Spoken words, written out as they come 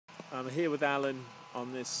I'm here with Alan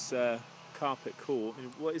on this carpet court.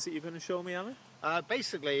 What is it you're going to show me, Alan?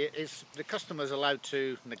 Basically, the customer's allowed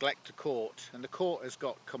to neglect the court, and the court has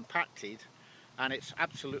got compacted and it's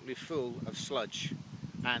absolutely full of sludge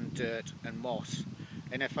and dirt and moss.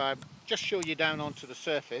 And if I just show you down onto the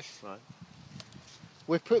surface, right.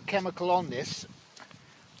 We've put chemical on this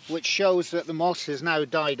which shows that the moss has now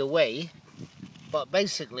died away, but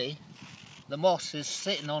basically the moss is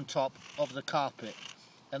sitting on top of the carpet,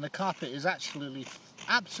 and the carpet is actually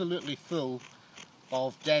absolutely full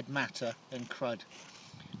of dead matter and crud.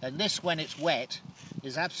 And this, when it's wet,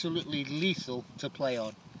 is absolutely lethal to play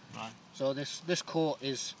on. Right. So this court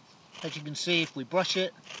is, as you can see, if we brush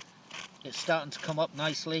it, it's starting to come up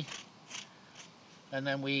nicely, and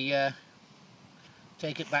then we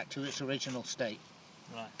take it back to its original state.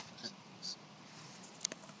 Right.